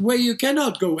is it where you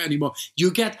cannot go anymore? You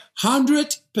get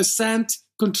 100%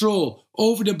 control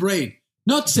over the brain.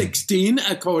 Not 16,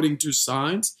 according to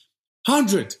science,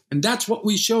 100. And that's what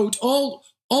we showed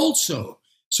also.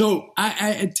 So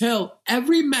I tell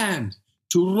every man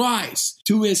to rise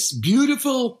to his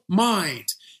beautiful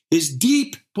mind, his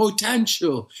deep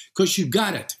potential, because you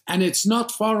got it. And it's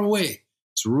not far away.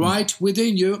 It's right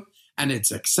within you, and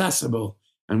it's accessible.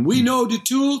 And we know the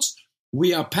tools.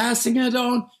 We are passing it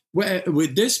on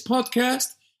with this podcast,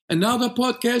 another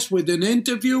podcast with an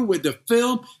interview, with a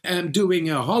film. I'm doing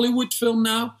a Hollywood film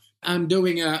now. I'm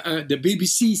doing the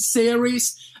BBC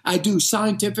series. I do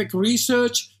scientific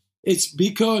research. It's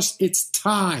because it's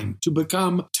time to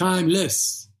become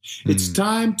timeless. It's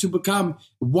time to become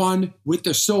one with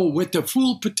the soul, with the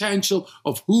full potential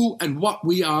of who and what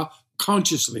we are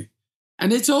consciously.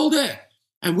 And it's all there.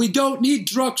 And we don't need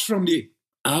drugs from the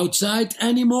outside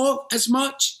anymore as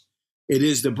much. It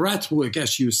is the breath work,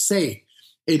 as you say.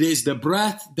 It is the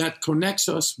breath that connects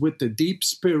us with the deep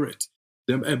spirit,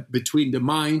 between the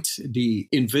mind, the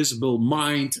invisible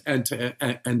mind,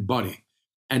 and body.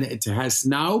 And it has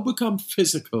now become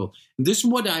physical. And this is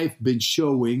what I've been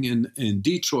showing in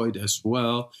Detroit as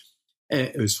well,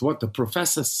 is what the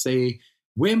professors say.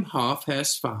 Wim Hof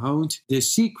has found the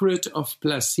secret of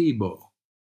placebo.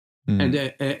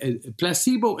 And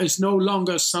placebo is no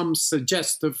longer some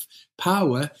suggestive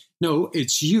power. No,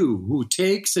 it's you who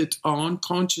takes it on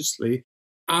consciously.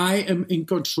 I am in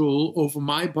control over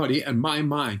my body and my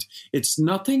mind. It's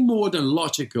nothing more than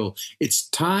logical. It's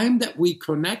time that we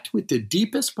connect with the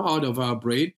deepest part of our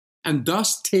brain and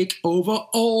thus take over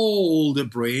all the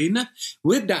brain.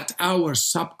 With that, our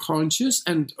subconscious,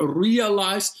 and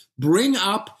realize, bring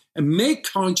up and make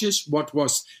conscious what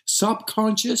was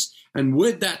subconscious. And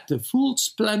with that, the full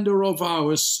splendor of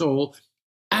our soul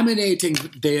emanating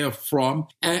therefrom,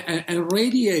 and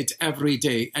radiate every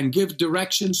day and give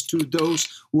directions to those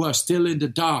who are still in the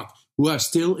dark, who are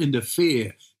still in the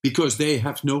fear, because they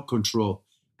have no control.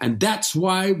 And that's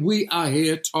why we are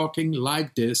here talking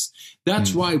like this.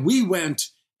 That's why we went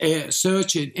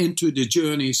searching into the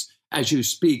journeys, as you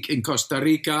speak, in Costa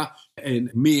Rica,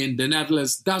 and me in the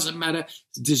Netherlands. Doesn't matter.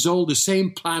 It is all the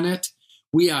same planet.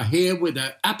 We are here with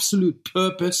an absolute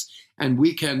purpose, and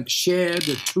we can share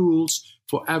the tools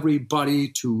for everybody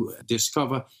to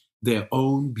discover their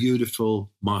own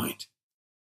beautiful mind.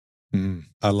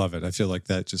 I love it. I feel like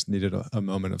that just needed a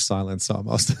moment of silence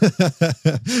almost,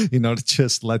 to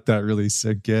just let that really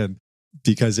sink in,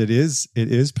 because it is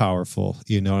powerful,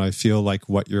 and I feel like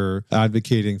what you're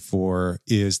advocating for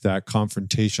is that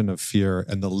confrontation of fear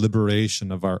and the liberation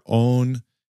of our own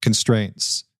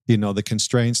constraints, the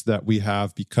constraints that we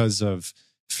have because of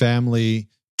family,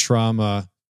 trauma,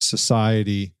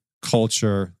 society,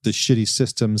 culture, the shitty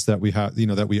systems that we have,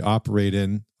 that we operate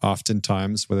in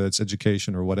oftentimes, whether it's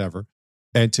education or whatever,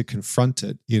 and to confront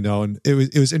it, and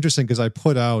it was interesting because I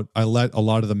let a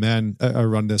lot of the men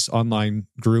run this online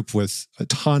group with a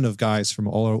ton of guys from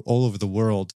all over the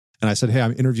world. And I said, hey,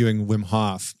 I'm interviewing Wim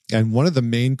Hof. And one of the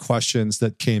main questions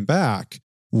that came back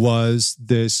was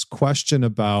this question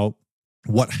about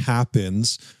what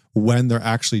happens when they're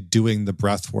actually doing the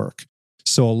breath work.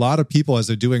 So a lot of people, as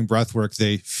they're doing breath work,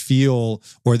 they feel,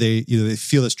 or they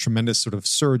feel this tremendous sort of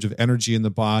surge of energy in the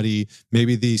body.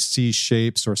 Maybe they see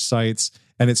shapes or sights.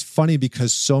 And it's funny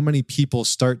because so many people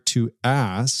start to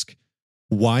ask,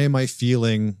 why am I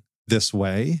feeling this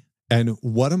way? And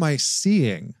what am I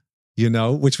seeing?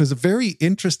 Which was a very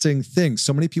interesting thing.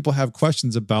 So many people have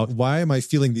questions about, why am I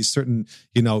feeling these certain,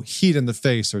 heat in the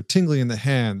face or tingling in the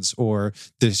hands, or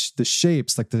the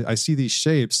shapes, I see these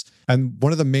shapes. And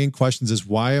one of the main questions is,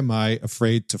 why am I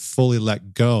afraid to fully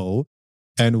let go?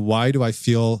 And why do I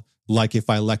feel like if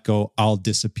I let go, I'll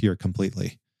disappear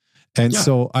completely? And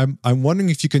so I'm wondering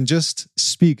if you can just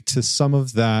speak to some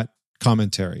of that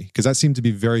commentary, because that seemed to be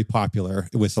very popular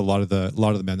with a lot of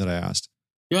the men that I asked.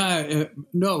 Yeah,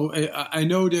 no, I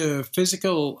know the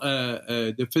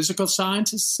physical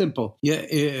science is simple.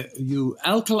 Yeah, you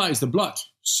alkalize the blood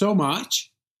so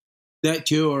much that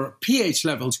your pH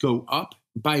levels go up,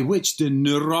 by which the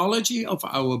neurology of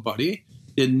our body,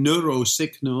 the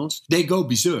neurosignals, they go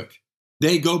berserk.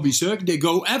 They go berserk. They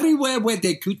go everywhere where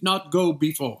they could not go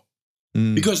before.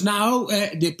 Because now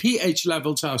the pH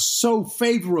levels are so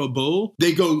favorable,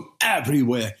 they go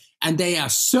everywhere. And they are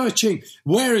searching,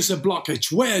 where is a blockage?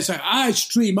 Where is I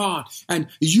stream on? And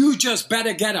you just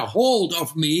better get a hold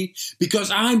of me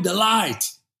because I'm the light.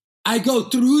 I go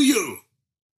through you.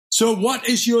 So what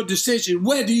is your decision?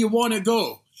 Where do you want to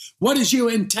go? What is your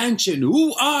intention?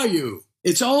 Who are you?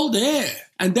 It's all there.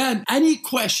 And then any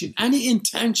question, any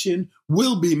intention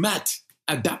will be met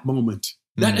at that moment.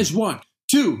 That is one.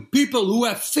 Two, people who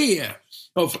have fear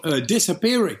of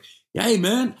disappearing. Hey,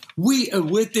 man, we,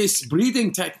 with this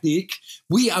breathing technique,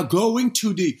 we are going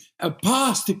to the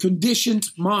past the conditioned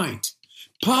mind,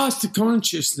 past the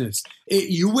consciousness.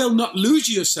 You will not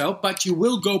lose yourself, but you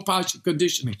will go past your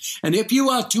conditioning. And if you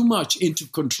are too much into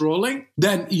controlling,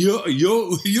 then you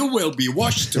will be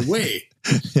washed away.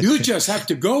 You just have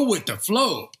to go with the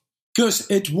flow because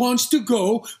it wants to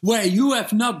go where you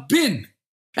have not been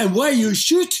and where you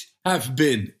should have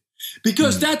been,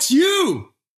 because that's you.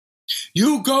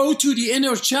 You go to the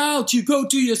inner child, you go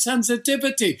to your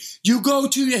sensitivity, you go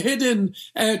to your hidden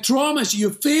traumas,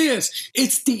 your fears.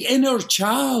 It's the inner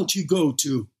child you go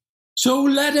to. So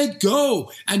let it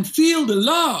go and feel the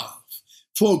love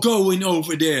for going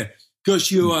over there, because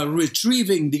you are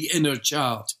retrieving the inner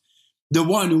child. The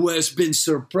one who has been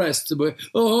suppressed.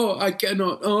 I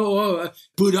cannot.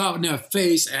 Put on a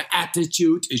face, an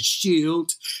attitude, a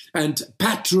shield, and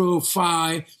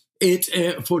petrify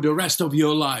it for the rest of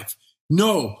your life.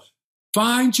 No.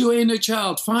 Find your inner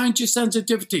child. Find your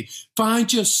sensitivity.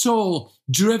 Find your soul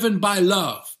driven by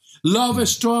love. Love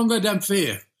is stronger than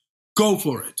fear. Go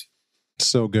for it.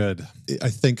 So good. I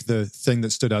think the thing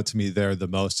that stood out to me there the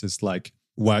most is like,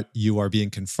 what you are being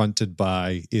confronted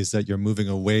by is that you're moving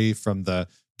away from the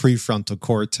prefrontal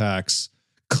cortex,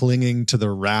 clinging to the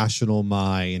rational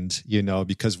mind,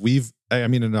 because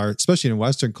especially in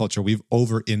Western culture, we've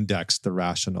over-indexed the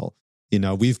rational.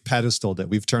 We've pedestaled it.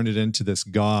 We've turned it into this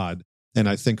God. And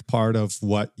I think part of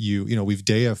what we've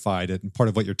deified it. And part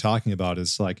of what you're talking about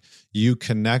is like you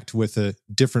connect with a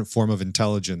different form of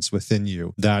intelligence within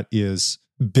you that is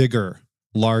bigger,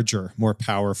 larger, more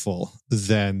powerful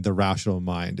than the rational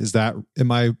mind.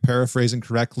 Am I paraphrasing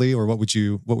correctly, or what would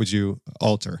you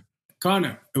alter?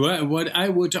 Connor, what I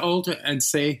would alter and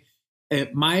say,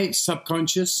 my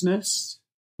subconscious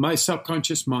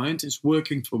mind is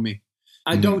working for me.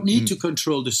 I don't need to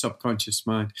control the subconscious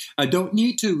mind. I don't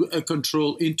need to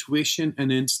control intuition and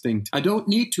instinct. I don't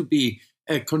need to be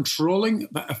controlling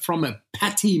from a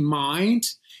petty mind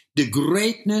the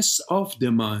greatness of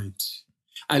the mind.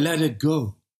 I let it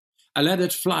go. I let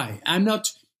it fly. I'm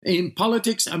not in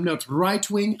politics. I'm not right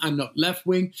wing. I'm not left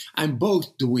wing. I'm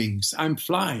both the wings. I'm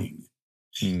flying.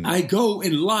 I go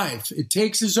in life. It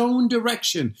takes its own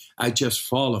direction. I just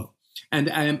follow. And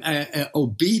I'm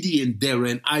obedient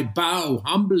therein. I bow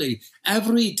humbly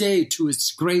every day to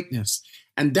its greatness.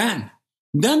 And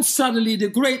then suddenly the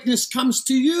greatness comes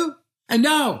to you. And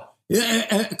now,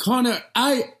 Connor,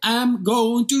 I am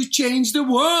going to change the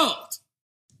world.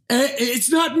 It's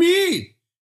not me.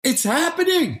 It's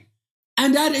happening.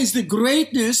 And that is the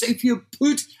greatness. If you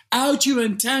put out your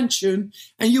intention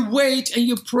and you wait and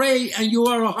you pray and you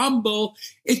are humble,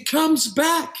 it comes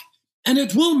back and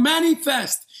it will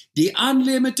manifest. The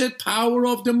unlimited power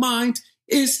of the mind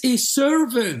is a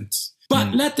servant.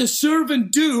 But let the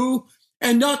servant do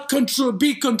and not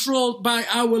be controlled by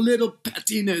our little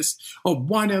pettiness of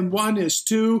 1 and 1 is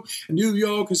 2. New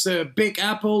York is a big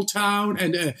apple town,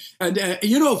 and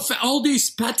all these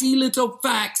petty little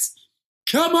facts.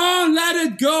 Come on, let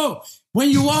it go. When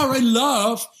you are in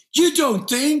love, you don't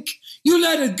think, you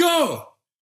let it go.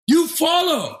 You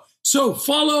follow. So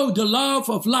follow the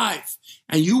love of life,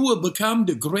 and you will become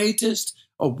the greatest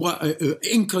of what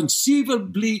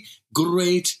inconceivably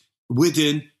great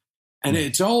within. And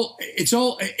it's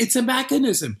a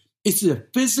mechanism. It's a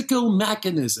physical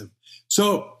mechanism.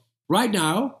 So right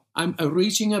now, I'm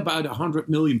reaching about 100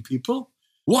 million people.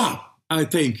 Wow. I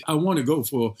think I want to go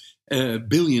for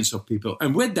billions of people.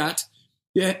 And with that,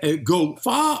 go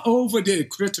far over the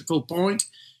critical point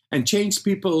and change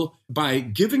people by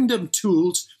giving them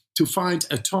tools to find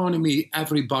autonomy,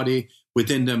 everybody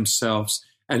within themselves,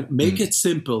 and make it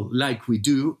simple like we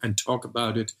do and talk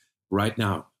about it right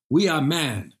now. We are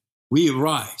man. We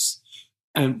rise.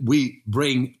 And we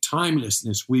bring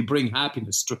timelessness. We bring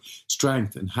happiness,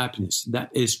 strength and happiness. That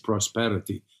is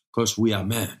prosperity because we are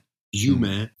man. You,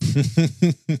 man.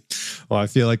 Well, I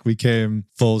feel like we came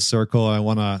full circle. I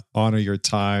want to honor your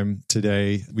time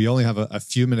today. We only have a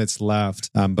few minutes left,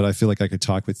 but I feel like I could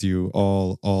talk with you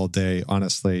all day,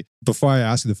 honestly. Before I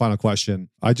ask you the final question,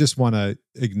 I just want to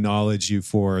acknowledge you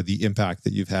for the impact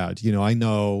that you've had. You know, I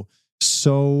know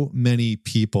so many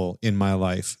people in my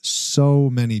life, so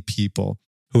many people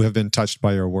who have been touched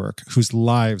by your work, whose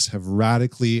lives have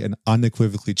radically and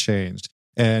unequivocally changed.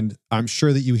 And I'm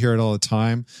sure that you hear it all the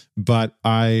time, but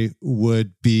I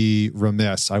would be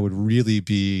remiss. I would really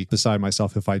be beside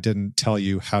myself if I didn't tell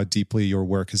you how deeply your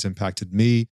work has impacted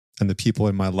me and the people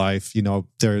in my life. You know,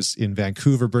 there's in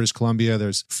Vancouver, British Columbia,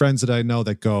 there's friends that I know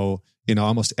that go, you know,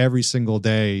 almost every single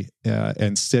day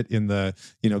and sit in the,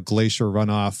 you know, glacier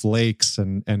runoff lakes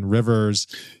and rivers.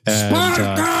 And,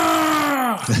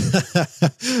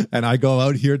 and I go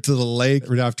out here to the lake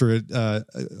right after it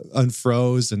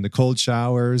unfroze and the cold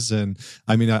showers. And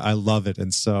I mean, I love it.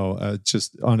 And so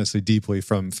just honestly, deeply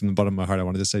from the bottom of my heart, I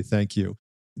wanted to say thank you.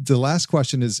 The last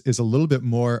question is a little bit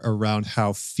more around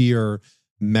how fear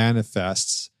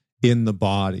manifests in the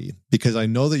body, because I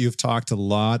know that you've talked a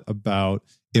lot about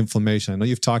inflammation. I know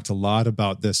you've talked a lot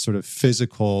about this sort of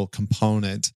physical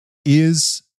component.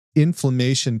 Is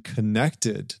inflammation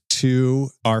connected to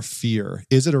our fear?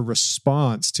 Is it a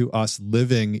response to us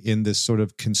living in this sort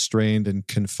of constrained and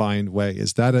confined way?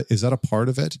 Is that a part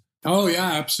of it? Oh,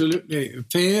 yeah, absolutely.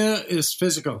 Fear is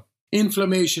physical.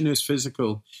 Inflammation is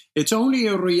physical. It's only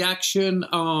a reaction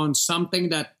on something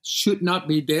that should not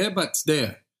be there, but it's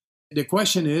there. The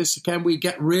question is, can we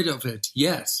get rid of it?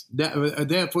 Yes.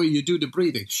 Therefore, you do the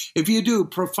breathing. If you do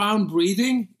profound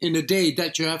breathing in a day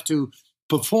that you have to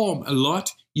perform a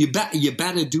lot, you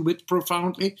better do it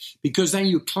profoundly, because then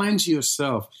you cleanse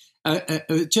yourself.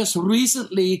 Just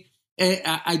recently,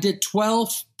 I did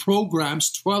 12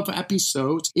 programs, 12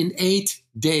 episodes in 8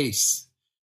 days.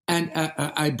 And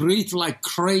I breathed like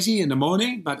crazy in the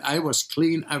morning, but I was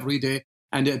clean every day.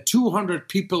 And 200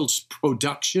 people's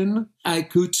production, I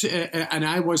could, and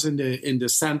I was in the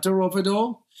center of it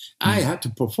all. I had to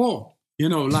perform. You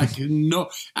know, like, no,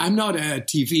 I'm not a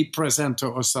TV presenter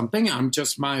or something. I'm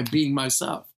just being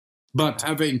myself. But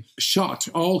having shot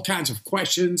all kinds of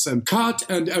questions and cut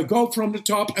and go from the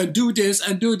top and do this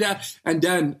and do that, and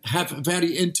then have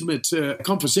very intimate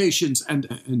conversations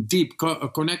and deep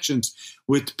connections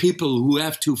with people who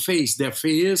have to face their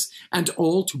fears, and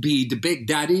all to be the big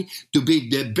daddy, to be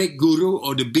the big guru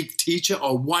or the big teacher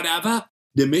or whatever,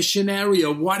 the missionary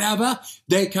or whatever,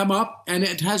 they come up and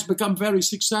it has become very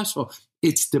successful.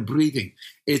 It's the breathing.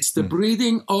 It's the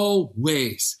breathing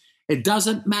always. It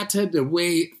doesn't matter the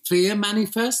way fear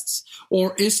manifests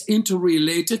or is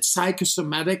interrelated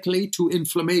psychosomatically to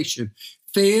inflammation.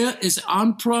 Fear is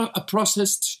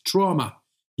unprocessed trauma.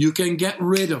 You can get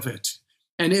rid of it.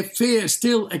 And if fear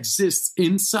still exists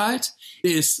inside,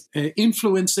 it is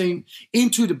influencing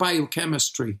into the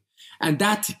biochemistry. And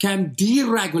that can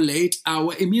deregulate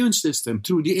our immune system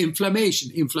through the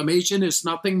inflammation. Inflammation is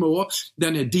nothing more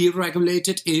than a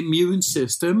deregulated immune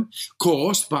system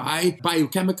caused by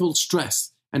biochemical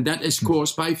stress. And that is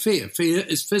caused by fear. Fear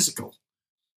is physical.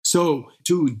 So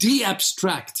to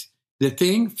de-abstract the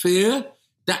thing, fear,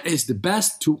 that is the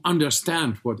best to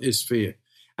understand what is fear.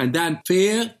 And then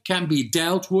fear can be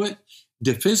dealt with.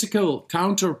 The physical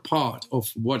counterpart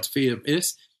of what fear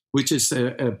is, which is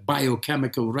a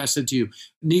biochemical residue,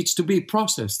 needs to be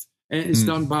processed. And it's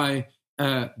done by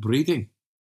breathing.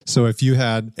 So if you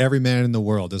had every man in the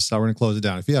world, this is how we're going to close it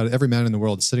down. If you had every man in the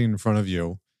world sitting in front of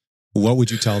you, what would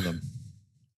you tell them?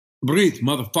 Breathe,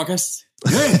 motherfuckers.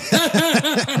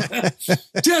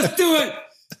 Just do it.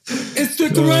 It's the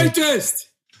greatest.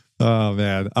 Oh,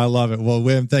 man. I love it. Well,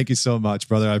 Wim, thank you so much,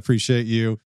 brother. I appreciate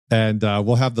you. And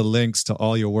we'll have the links to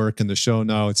all your work in the show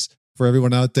notes. For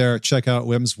everyone out there, check out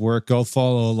Wim's work. Go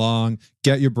follow along.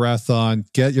 Get your breath on.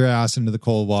 Get your ass into the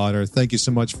cold water. Thank you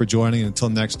so much for joining. Until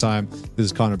next time, this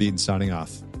is Connor Beaton signing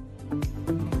off.